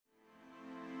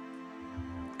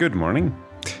Good morning.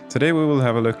 Today we will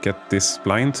have a look at this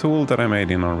Spline tool that I made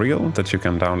in Unreal that you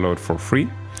can download for free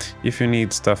if you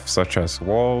need stuff such as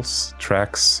walls,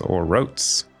 tracks or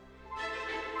roads.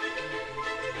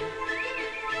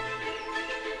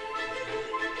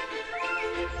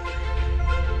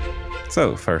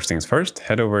 So first things first,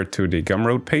 head over to the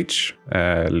Gumroad page,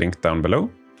 linked down below,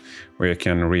 where you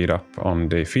can read up on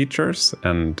the features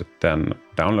and then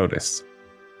download this.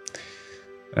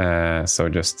 So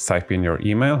just type in your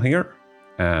email here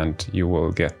and you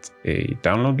will get a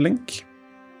download link.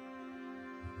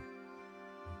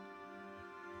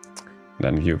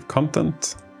 Then view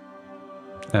content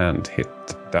and hit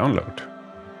download.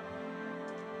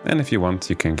 And if you want,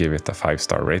 you can give it a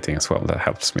 5-star rating as well. That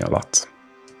helps me a lot.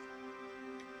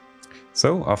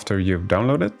 So after you've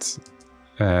downloaded,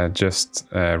 just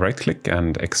right click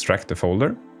and extract the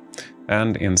folder.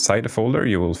 And inside the folder,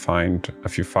 you will find a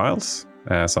few files.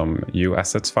 Some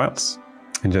uAssets files,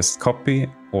 and just copy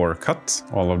or cut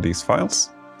all of these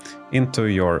files into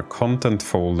your content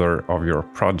folder of your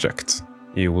project.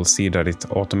 You will see that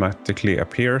it automatically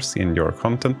appears in your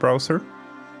content browser,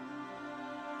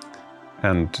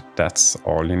 and that's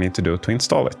all you need to do to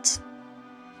install it.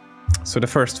 So the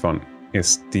first one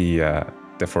is the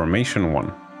deformation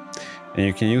one, and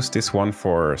you can use this one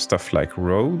for stuff like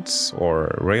roads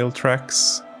or rail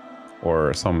tracks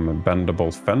or some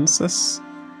bendable fences.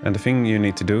 And the thing you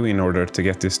need to do in order to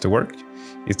get this to work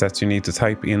is that you need to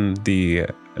type in the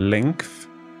length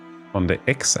on the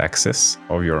x-axis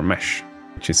of your mesh,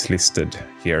 which is listed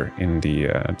here in the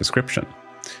description.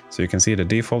 So you can see the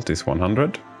default is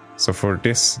 100. So for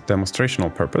this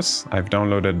demonstrational purpose, I've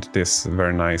downloaded this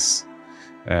very nice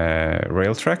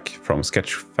rail track from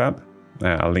Sketchfab.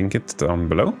 I'll link it down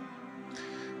below.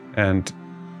 And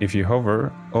if you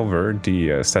hover over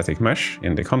the static mesh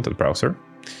in the content browser,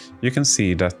 you can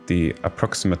see that the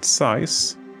approximate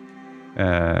size,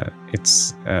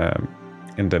 it's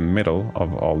in the middle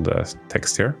of all the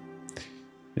text here.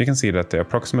 You can see that the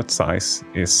approximate size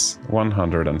is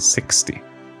 160,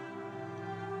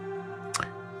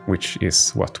 which is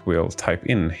what we'll type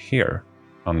in here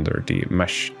under the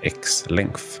mesh X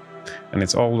length. And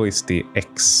it's always the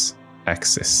X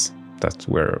axis that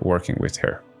we're working with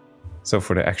here. So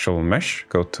for the actual mesh,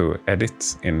 go to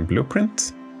Edit in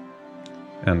Blueprint,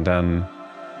 and then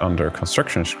under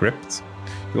Construction Script,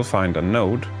 you'll find a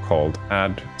node called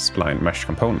Add Spline Mesh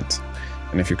Component.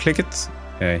 And if you click it,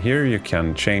 here you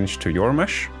can change to your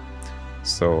mesh.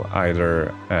 So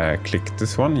either click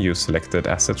this one, use selected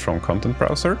assets from Content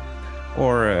Browser,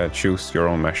 or choose your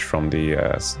own mesh from the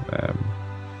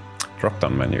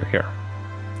drop-down menu here.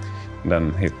 And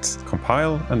then hit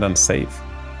Compile and then Save.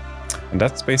 And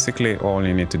that's basically all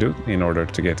you need to do in order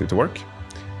to get it to work.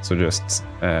 So just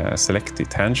select the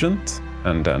tangent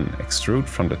and then extrude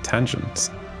from the tangent.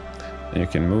 And you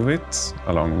can move it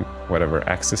along whatever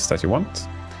axis that you want,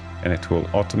 and it will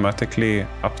automatically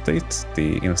update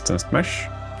the instanced mesh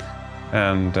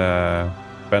and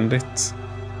bend it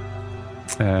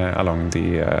along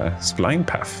the spline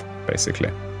path,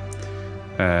 basically.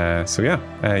 So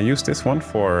yeah, use this one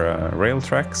for rail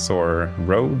tracks or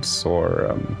roads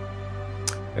or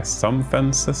some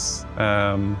fences,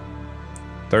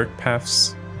 dirt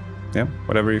paths, yeah,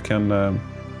 whatever you can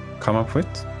come up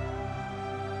with.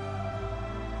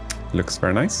 Looks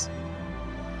very nice.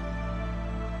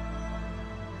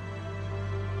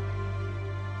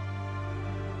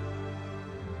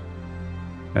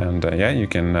 And yeah, you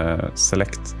can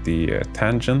select the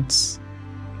tangents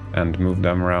and move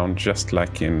them around just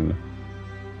like in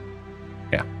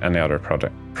any other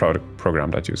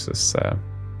program that uses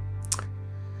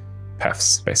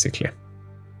paths, basically.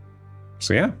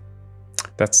 So yeah,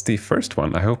 that's the first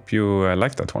one. I hope you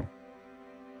like that one.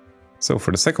 So for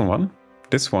the second one,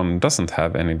 this one doesn't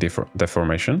have any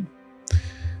deformation,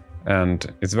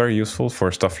 and it's very useful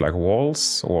for stuff like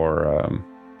walls or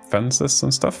fences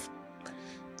and stuff.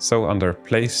 So under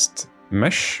Placed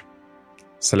Mesh,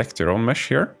 select your own mesh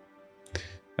here,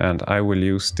 and I will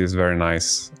use this very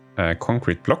nice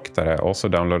concrete block that I also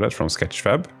downloaded from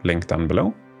Sketchfab, linked down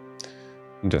below.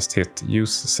 And just hit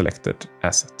Use Selected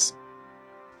Assets.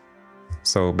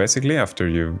 So basically, after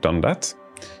you've done that,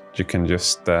 you can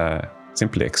just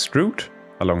simply extrude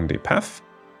along the path.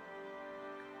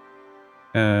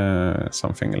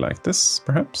 Something like this,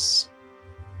 perhaps.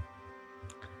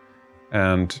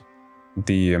 And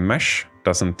the mesh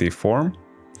doesn't deform,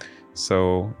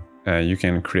 so you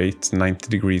can create 90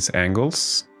 degrees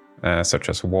angles, such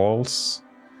as walls,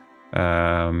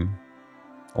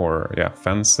 or yeah,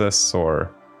 fences or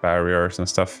barriers and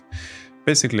stuff.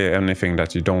 Basically anything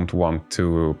that you don't want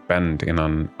to bend in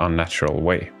an unnatural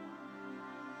way.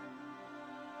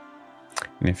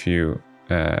 And if you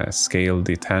scale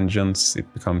the tangents,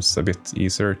 it becomes a bit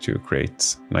easier to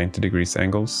create 90 degrees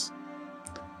angles,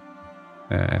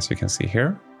 as you can see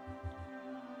here.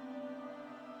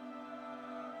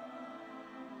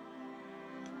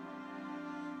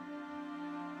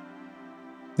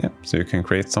 Yeah, so you can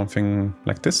create something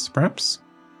like this, perhaps.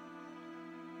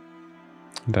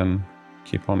 Then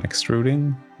keep on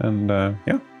extruding, and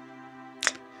yeah.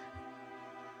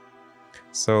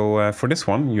 So for this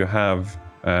one, you have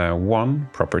one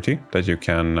property that you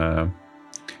can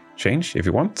change if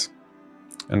you want,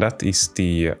 and that is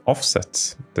the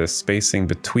offset, the spacing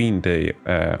between the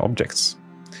objects.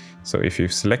 So if you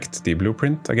select the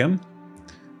blueprint again,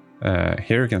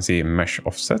 here you can see mesh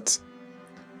offset,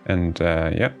 and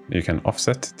yeah, you can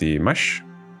offset the mesh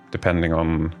depending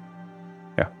on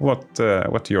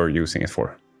what you're using it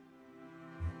for.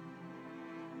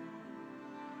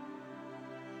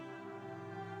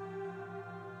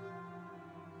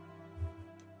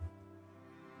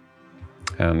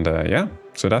 And yeah,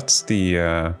 so that's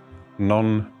the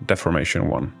non-deformation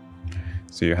one.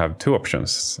 So you have two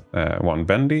options, one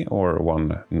bendy or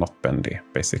one not bendy,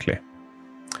 basically.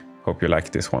 Hope you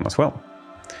like this one as well.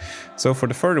 So for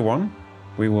the third one,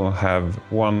 we will have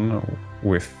one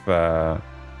with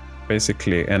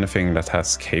basically anything that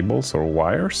has cables or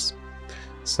wires.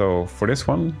 So for this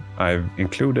one, I've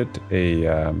included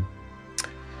a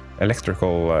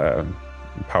electrical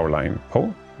power line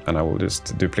pole, and I will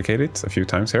just duplicate it a few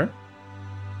times here.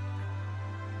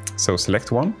 So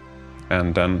select one,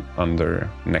 and then under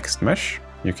next mesh,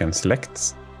 you can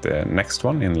select the next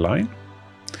one in line,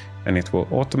 and it will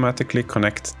automatically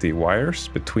connect the wires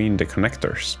between the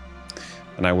connectors.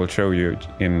 And I will show you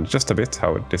in just a bit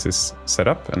how this is set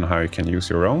up and how you can use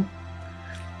your own.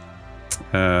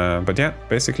 But yeah,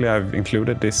 basically I've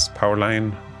included this power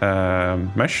line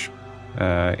mesh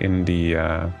in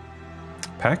the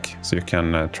pack, so you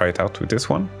can try it out with this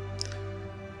one.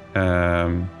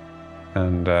 Yeah.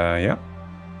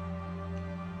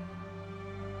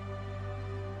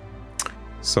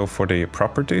 So for the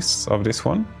properties of this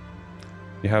one,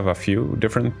 you have a few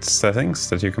different settings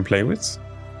that you can play with.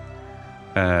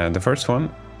 The first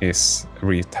one is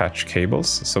reattach cables.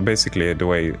 So basically the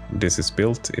way this is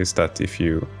built is that if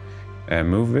you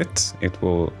move it, it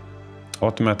will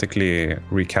automatically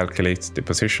recalculate the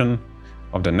position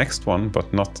of the next one,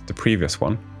 but not the previous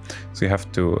one. So you have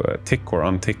to tick or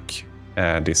untick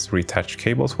this reattach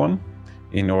cables one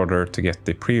in order to get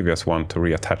the previous one to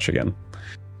reattach again.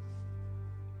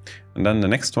 And then the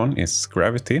next one is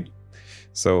gravity.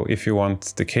 So if you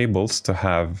want the cables to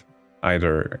have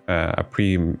either a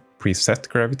preset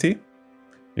gravity,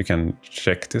 you can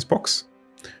check this box,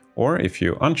 or if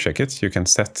you uncheck it, you can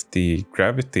set the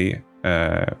gravity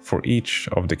for each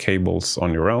of the cables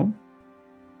on your own.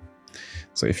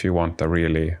 So if you want a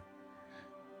really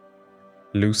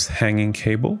loose hanging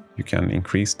cable, you can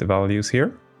increase the values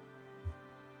here.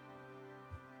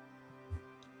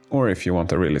 Or if you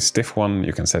want a really stiff one,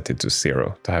 you can set it to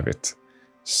 0 to have it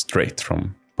straight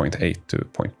from point A to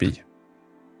point B.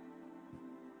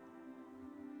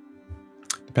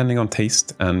 Depending on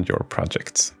taste and your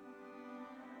project.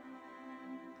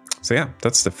 So yeah,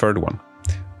 that's the third one.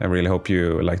 I really hope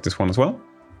you like this one as well.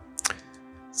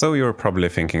 So you're probably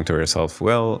thinking to yourself,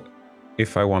 well,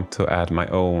 if I want to add my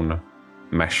own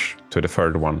mesh to the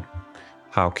third one,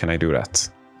 how can I do that?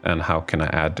 And how can I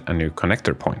add a new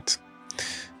connector point?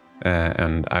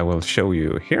 And I will show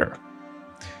you here.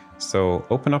 So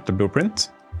open up the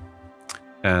blueprint,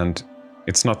 and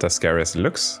it's not as scary as it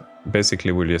looks.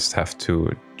 Basically, we just have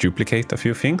to duplicate a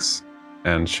few things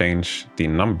and change the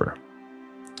number.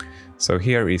 So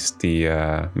here is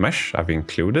the mesh I've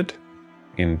included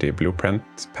in the blueprint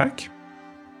pack.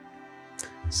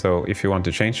 So if you want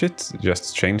to change it,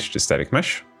 just change the static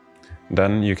mesh.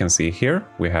 Then you can see here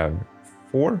we have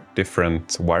 4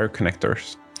 different wire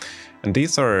connectors. And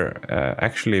these are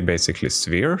actually basically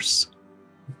spheres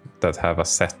that have a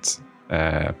set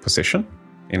position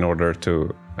in order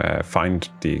to find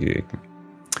the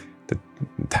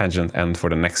tangent end for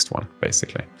the next one,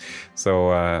 basically.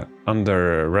 So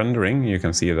under rendering, you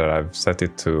can see that I've set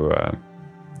it to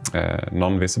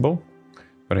non-visible.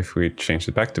 But if we change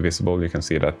it back to visible, you can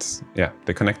see that, yeah,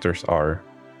 the connectors are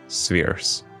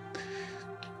spheres.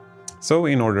 So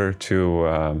in order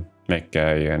to make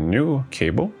a new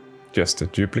cable,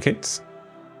 just duplicate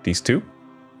these 2.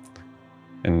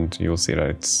 And you'll see that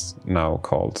it's now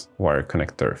called wire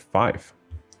connector 5.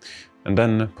 And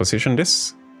then position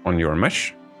this on your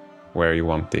mesh where you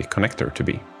want the connector to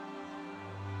be.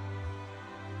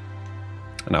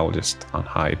 And I will just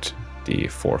unhide the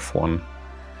 4th one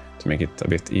to make it a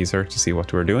bit easier to see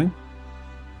what we're doing.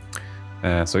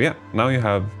 So yeah, now you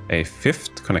have a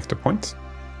 5th connector point.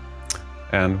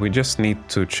 And we just need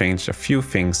to change a few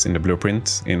things in the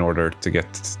blueprint in order to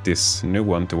get this new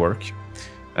one to work.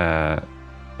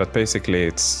 But basically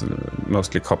it's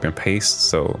mostly copy and paste,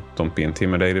 so don't be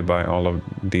intimidated by all of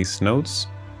these nodes.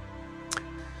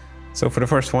 So for the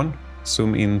first one,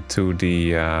 zoom into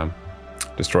the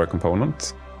destroy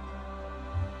component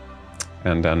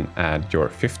and then add your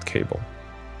 5th cable,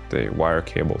 the wire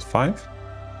cable 5,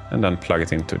 and then plug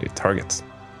it into the target.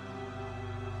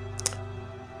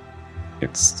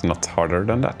 It's not harder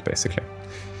than that, basically.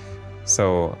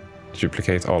 So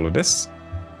duplicate all of this,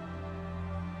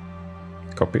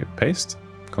 copy, paste,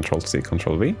 Ctrl-C,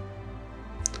 Ctrl-V,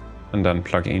 and then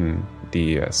plug in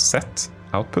the set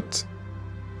output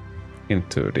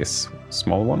into this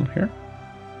small one here.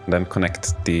 Then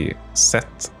connect the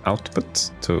set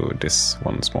output to this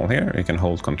one small here. You can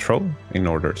hold Control in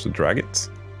order to drag it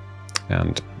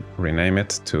and rename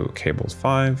it to cable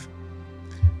 5.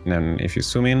 And then if you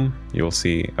zoom in, you'll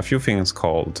see a few things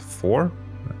called 4,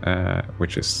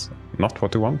 which is not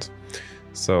what you want.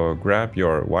 So grab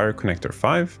your wire connector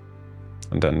 5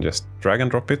 and then just drag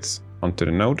and drop it onto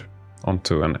the node,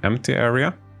 onto an empty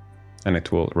area, and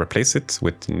it will replace it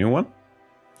with the new one.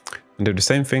 And do the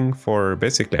same thing for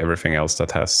basically everything else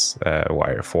that has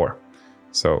wire 4.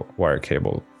 So wire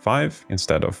cable 5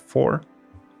 instead of 4.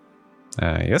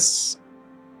 Yes,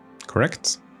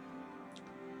 correct.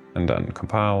 And then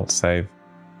compile, save.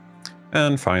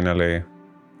 And finally,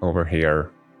 over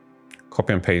here,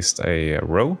 copy and paste a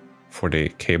row for the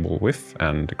cable width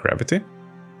and gravity.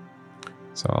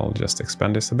 So I'll just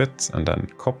expand this a bit and then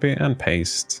copy and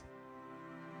paste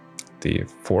the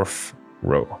 4th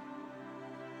row.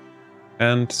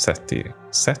 And set the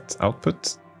set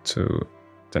output to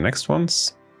the next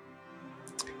ones.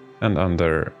 And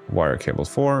under wire cable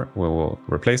 4, we will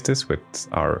replace this with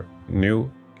our new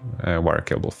wire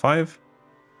cable 5.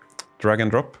 Drag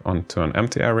and drop onto an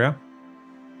empty area.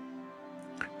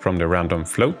 From the random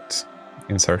float,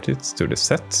 insert it to the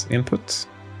set input.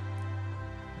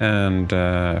 And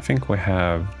I think we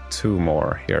have 2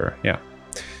 more here. Yeah.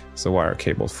 So wire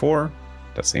cable 4,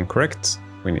 that's incorrect.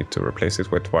 We need to replace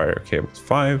it with wire cable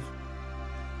 5.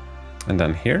 And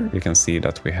then here you can see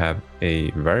that we have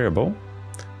a variable.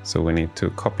 So we need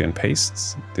to copy and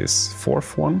paste this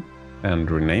 4th one and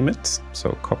rename it.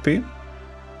 So copy,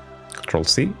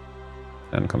 Ctrl-C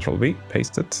and Ctrl-V,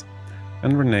 paste it,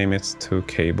 and rename it to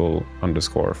cable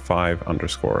underscore 5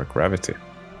 underscore gravity.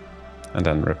 And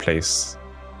then replace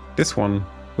this one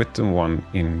with the one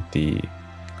in the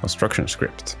construction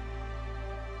script.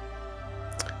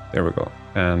 There we go.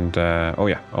 And oh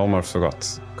yeah, almost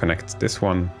forgot, connect this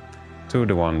one to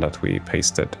the one that we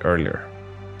pasted earlier.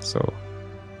 So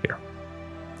here.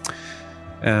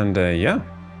 And yeah,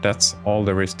 that's all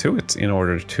there is to it in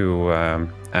order to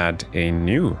add a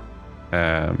new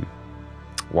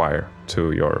wire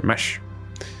to your mesh.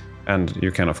 And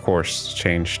you can of course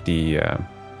change the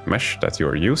mesh that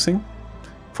you're using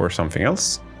for something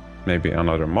else, maybe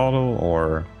another model,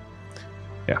 or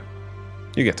yeah,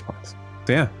 you get the point.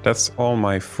 So yeah, that's all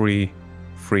my free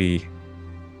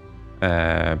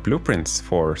blueprints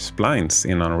for splines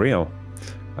in Unreal.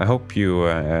 I hope you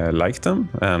like them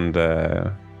and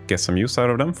get some use out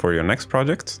of them for your next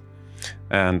project.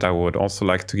 And I would also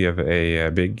like to give a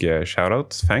big shout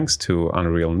out, thanks to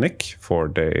Unreal Nick for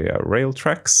the rail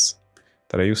tracks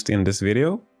that I used in this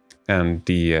video, and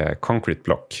the concrete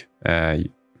block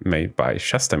made by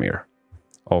Shastamir,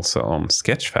 also on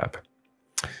Sketchfab.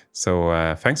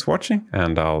 So thanks for watching,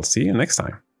 and I'll see you next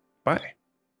time. Bye.